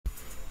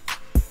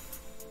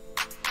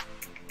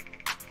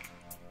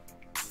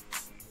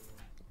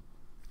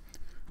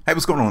Hey,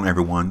 what's going on,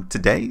 everyone?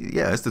 Today,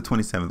 it's the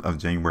 27th of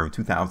January,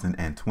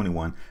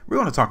 2021. We're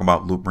going to talk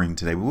about Loopring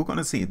today. We're going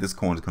to see if this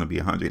coin is going to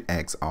be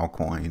 100x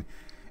altcoin.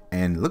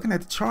 And looking at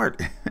the chart,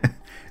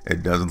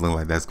 it doesn't look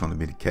like that's going to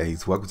be the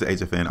case. Welcome to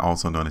HueFin,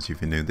 also known as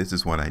HueFin. This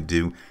is what I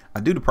do. I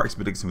do the price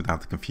prediction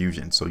without the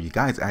confusion. So you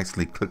guys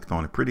actually clicked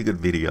on a pretty good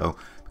video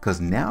because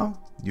now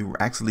you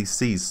actually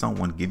see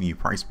someone giving you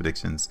price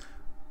predictions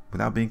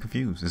without being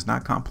confused. It's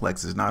not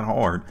complex, it's not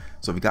hard.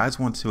 So if you guys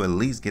want to at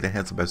least get a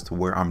heads up as to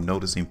where I'm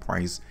noticing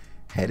price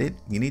headed,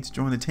 you need to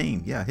join the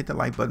team. Yeah, hit the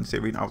like button,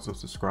 share, and also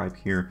subscribe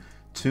here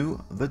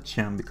to the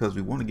channel because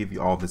we want to give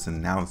you all this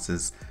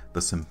analysis the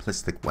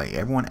simplistic way.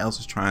 Everyone else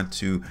is trying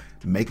to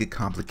make it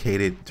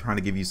complicated, trying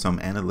to give you some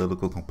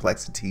analytical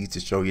complexities to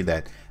show you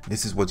that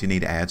this is what you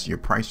need to add to your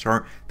price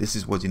chart. This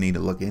is what you need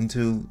to look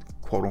into,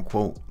 quote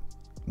unquote,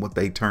 what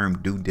they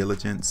term due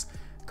diligence.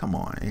 Come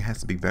on, it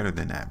has to be better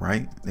than that,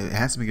 right? It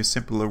has to be a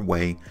simpler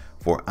way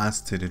for us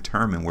to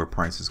determine where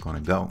price is going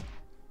to go.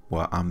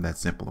 Well, I'm that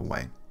simpler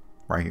way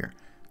right here.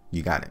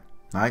 You got it.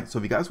 All right. So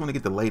if you guys want to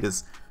get the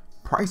latest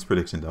price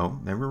prediction,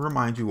 though, let me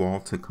remind you all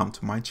to come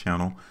to my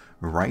channel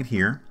right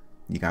here.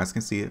 You guys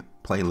can see it,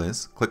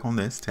 playlist. Click on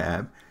this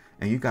tab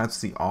and you guys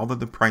see all of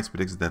the price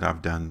predictions that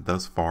I've done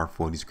thus far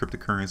for these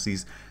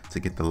cryptocurrencies. To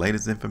get the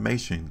latest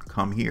information,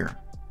 come here,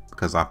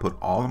 because I put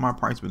all of my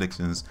price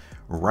predictions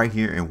right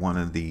here in one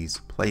of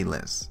these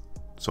playlists.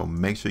 So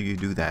make sure you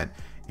do that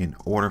in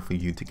order for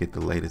you to get the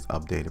latest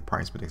updated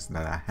price prediction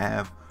that I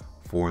have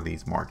for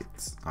these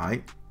markets. All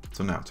right.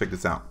 So now check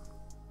this out.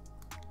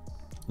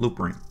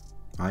 Loopring.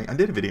 All right. I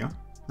did a video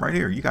right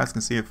here. You guys can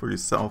see it for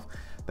yourself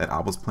that I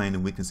was playing the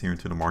weakness here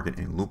into the market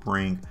in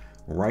Loopring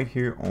right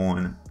here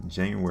on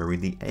January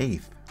the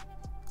 8th.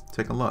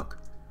 Take a look.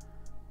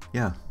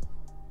 Yeah.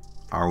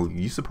 Are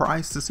you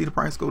surprised to see the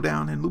price go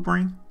down in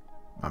Loopring?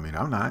 I mean,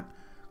 I'm not,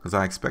 because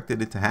I expected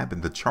it to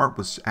happen. The chart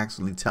was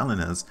actually telling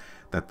us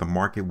that the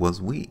market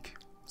was weak.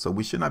 So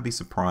we should not be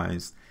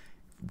surprised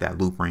that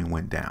Loopring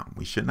went down.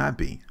 We should not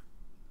be.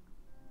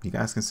 You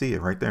guys can see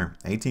it right there,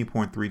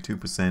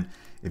 18.32%.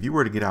 If you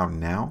were to get out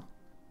now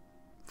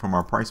from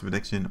our price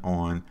prediction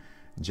on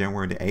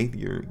January the 8th,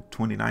 you're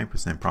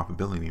 29%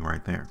 profitability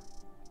right there.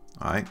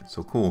 All right,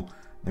 so cool.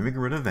 Let me get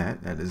rid of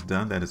that. That is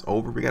done. That is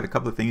over. We got a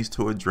couple of things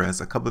to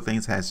address. A couple of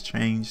things has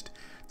changed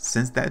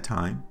since that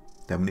time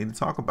that we need to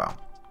talk about.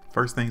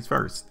 First things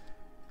first,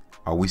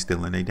 are we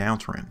still in a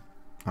downtrend?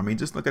 I mean,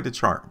 just look at the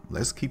chart.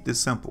 Let's keep this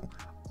simple.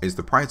 Is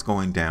the price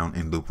going down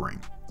in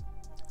Loopring?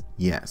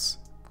 Yes.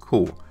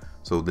 Cool.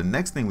 So the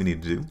next thing we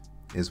need to do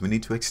is we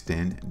need to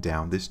extend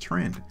down this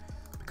trend,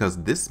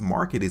 because this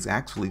market is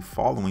actually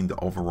following the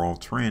overall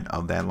trend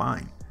of that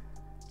line.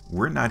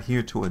 We're not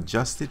here to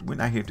adjust it. We're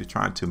not here to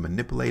try to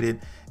manipulate it.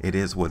 It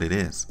is what it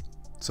is.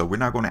 So we're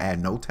not going to add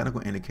no technical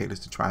indicators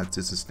to try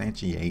to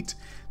substantiate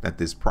that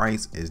this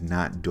price is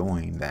not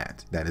doing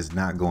that. That is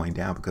not going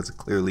down, because it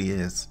clearly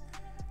is.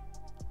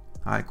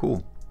 All right,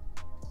 cool.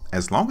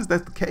 As long as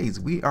that's the case,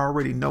 we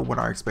already know what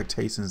our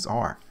expectations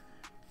are.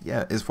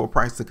 Yeah, it's for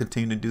price to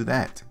continue to do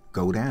that,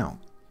 go down,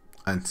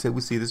 until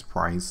we see this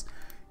price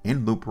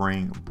in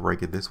Loopring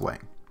break it this way.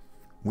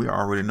 We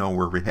already know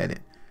where we're headed.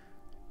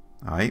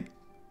 All right.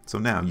 So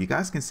now you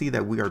guys can see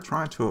that we are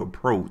trying to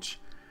approach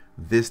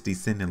this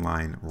descending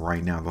line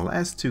right now. The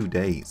last 2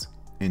 days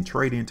in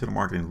trading into the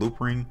market in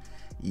Loopring,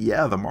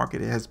 yeah, the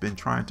market has been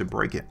trying to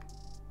break it.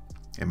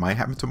 It might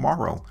happen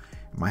tomorrow.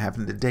 It might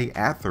happen the day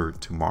after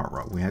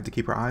tomorrow. We have to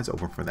keep our eyes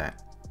open for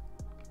that.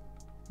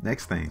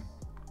 Next thing,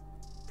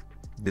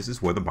 this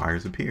is where the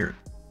buyers appeared,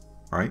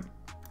 right?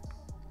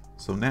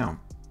 So now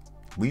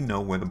we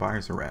know where the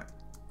buyers are at.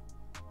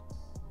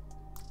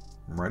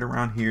 Right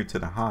around here to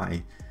the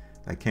high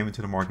that came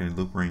into the market in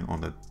Loopring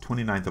on the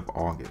 29th of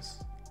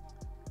August.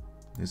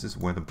 This is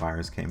where the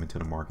buyers came into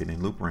the market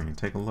in Loopring.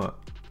 Take a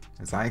look.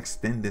 As I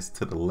extend this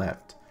to the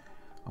left,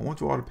 I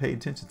want you all to pay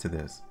attention to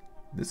this.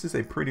 This is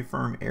a pretty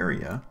firm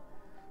area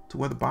to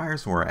where the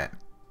buyers were at.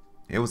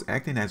 It was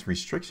acting as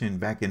restriction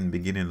back in the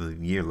beginning of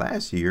the year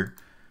last year.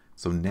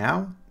 So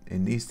now it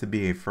needs to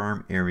be a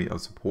firm area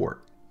of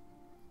support.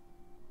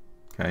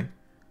 Okay.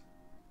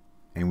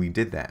 And we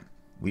did that.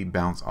 We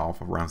bounced off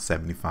around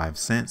 75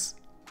 cents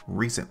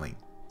recently.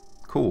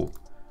 Cool.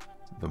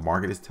 The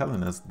market is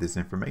telling us this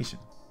information.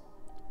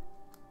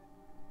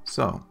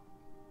 So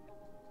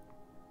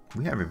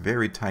we have a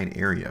very tight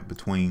area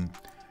between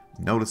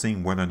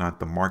noticing whether or not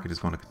the market is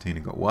going to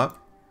continue to go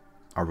up.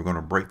 Are we going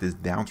to break this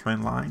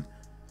downtrend line,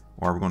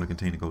 or are we going to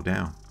continue to go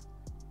down?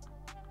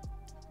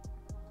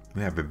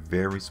 We have a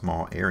very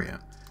small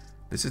area.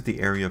 This is the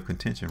area of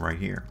contention right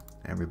here.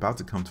 And we're about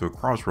to come to a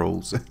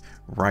crossroads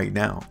right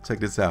now.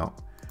 Check this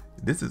out.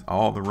 This is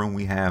all the room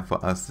we have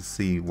for us to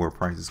see where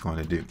price is going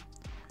to do.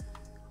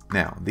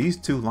 Now, these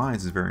two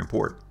lines is very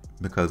important,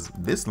 because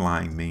this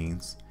line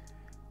means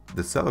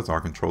the sellers are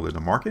controlling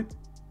the market.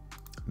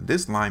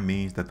 This line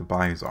means that the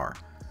buyers are.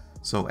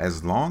 So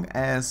as long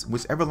as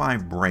whichever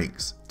line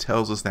breaks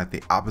tells us that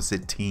the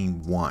opposite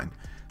team won.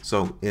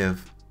 So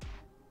if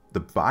the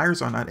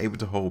buyers are not able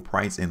to hold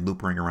price in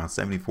Loopring around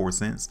 74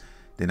 cents,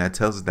 then that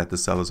tells us that the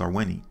sellers are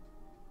winning.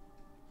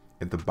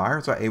 If the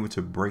buyers are able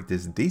to break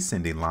this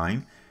descending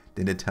line,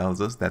 then it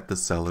tells us that the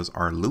sellers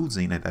are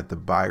losing and that the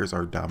buyers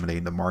are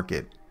dominating the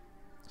market.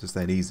 Just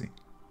that easy.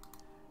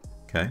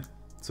 Okay,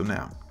 so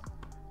now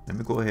let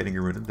me go ahead and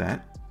get rid of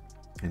that.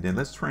 And then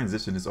let's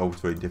transition this over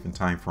to a different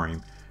time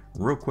frame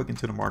real quick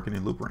into the market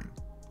in Loopring.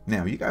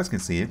 Now you guys can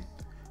see it.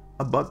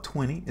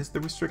 $1.20 is the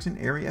restriction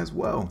area as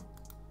well.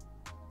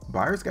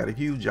 Buyers got a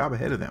huge job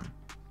ahead of them.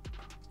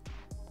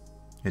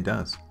 It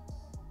does.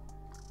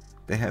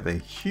 They have a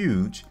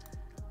huge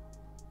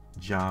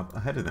job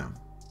ahead of them.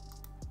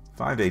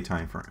 5-day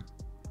time frame.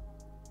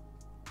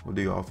 What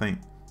do you all think?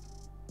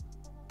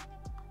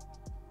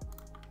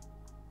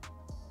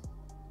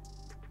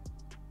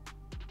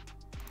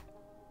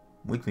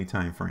 Weekly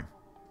time frame.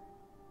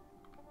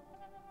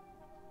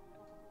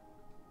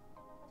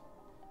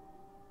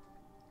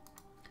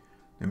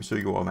 Let me show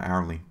you all the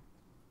hourly,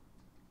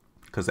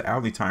 because the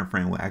hourly time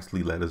frame will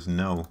actually let us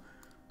know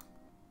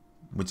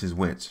which is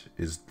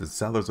the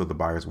sellers or the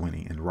buyers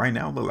winning. And right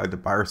now it looks like the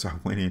buyers are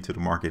winning into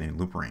the market in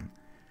Loopring.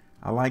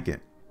 I like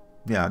it.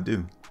 Yeah, I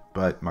do.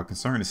 But my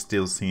concern is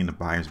still seeing the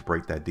buyers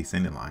break that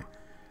descending line.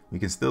 We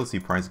can still see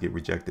price get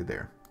rejected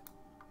there,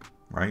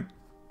 right?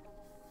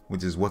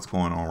 Which is what's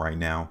going on right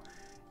now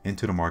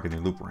into the market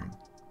in Loopring.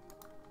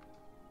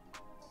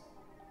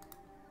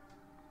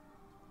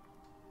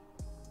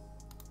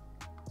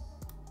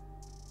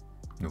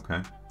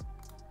 Okay.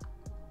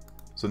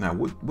 So now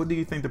what do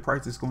you think the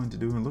price is going to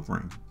do in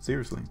Loopring?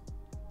 Seriously.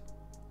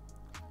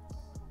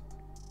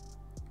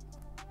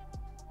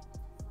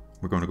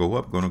 We're going to go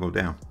up, going to go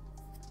down.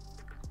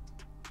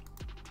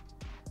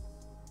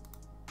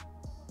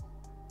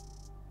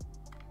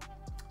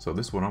 So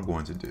this is what I'm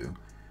going to do.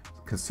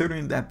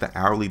 Considering that the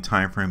hourly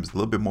time frame is a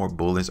little bit more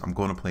bullish, I'm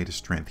going to play the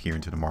strength here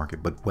into the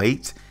market. But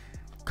wait,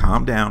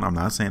 calm down. I'm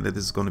not saying that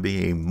this is going to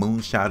be a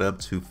moonshot up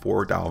to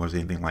 $4,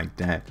 anything like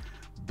that.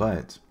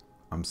 But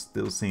I'm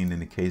still seeing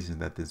indications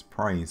that this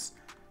price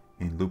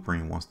in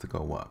Loopring wants to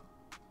go up.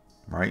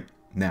 Right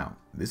now,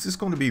 this is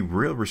going to be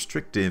real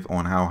restrictive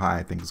on how high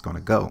I think it's going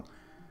to go.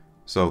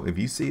 So if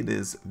you see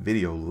this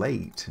video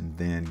late,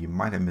 then you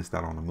might have missed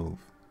out on the move.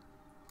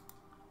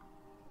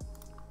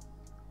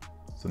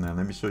 So now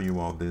let me show you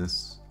all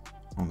this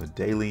on the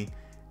daily.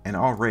 And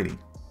already,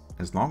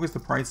 as long as the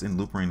price in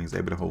Loopring is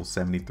able to hold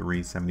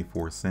 73,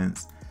 74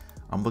 cents,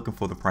 I'm looking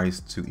for the price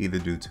to either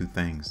do two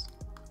things.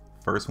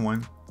 First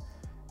one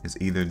is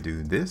either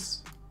do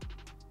this.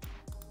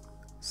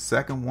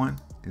 Second one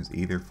is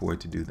either for it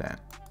to do that.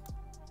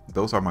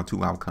 Those are my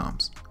two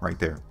outcomes right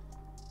there.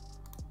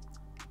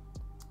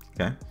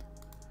 Okay.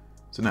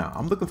 So now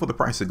I'm looking for the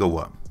price to go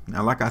up.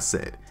 Now, like I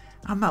said,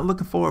 I'm not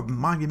looking for a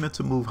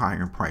monumental move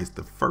higher in price.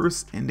 The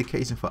first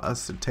indication for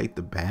us to take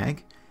the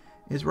bag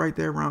is right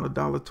there around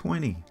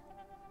 $1.20.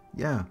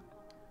 Yeah.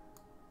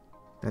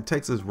 That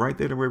takes us right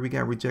there to where we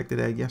got rejected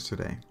at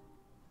yesterday.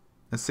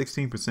 That's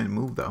 16%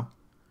 move though.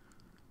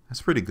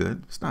 That's pretty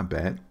good. It's not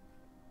bad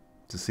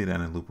to see that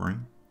in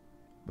Loopring.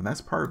 But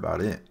that's part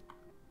about it.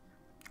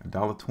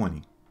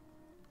 $1.20.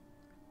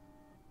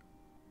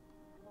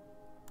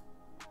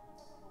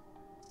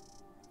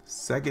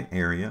 Second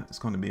area is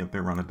going to be up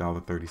there around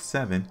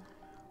 $1.37,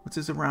 which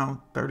is around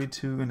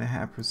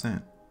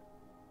 32.5%.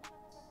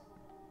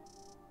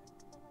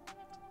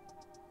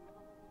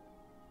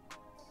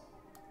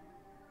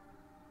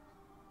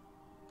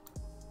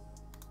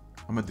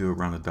 I'm gonna do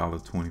around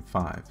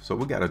 $1.25. So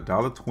we got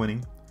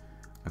 $1.20,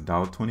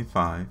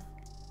 $1.25,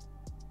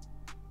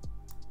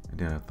 and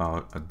then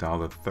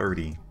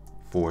 $1.30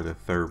 for the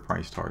third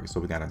price target. So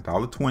we got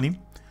 $1.20,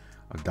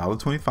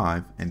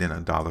 $1.25, and then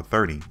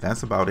 $1.30.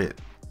 That's about it.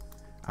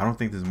 I don't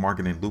think this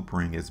market in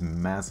Loopring is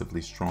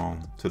massively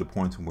strong to the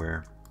point to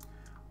where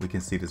we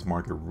can see this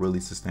market really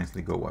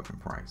substantially go up in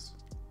price.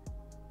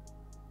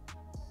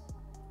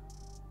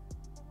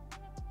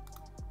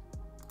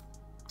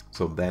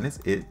 So that is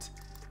it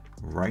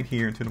right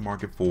here into the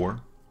market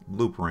for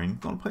Loopring.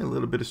 Gonna play a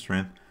little bit of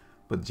strength,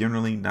 but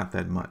generally not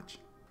that much.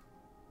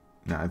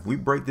 Now, if we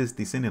break this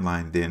descending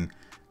line, then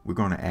we're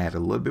going to add a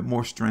little bit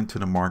more strength to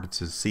the market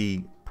to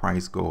see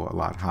price go a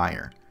lot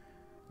higher.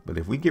 But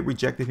if we get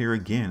rejected here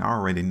again, I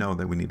already know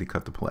that we need to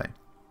cut the play,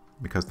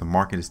 because the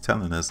market is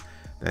telling us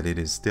that it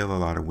is still a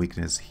lot of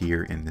weakness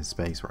here in this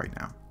space right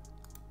now.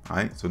 All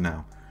right, so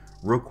now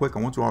real quick, I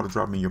want you all to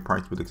drop me your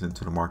price predictions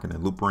into the market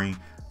and Loopring.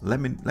 Let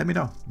me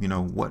know,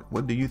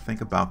 what do you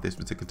think about this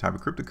particular type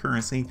of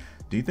cryptocurrency?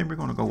 Do you think we're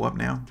going to go up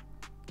now,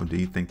 or do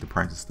you think the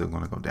price is still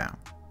going to go down?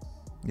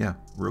 Yeah,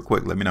 real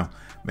quick, let me know.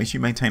 Make sure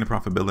you maintain the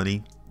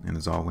profitability, and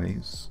as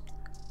always,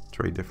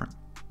 trade different.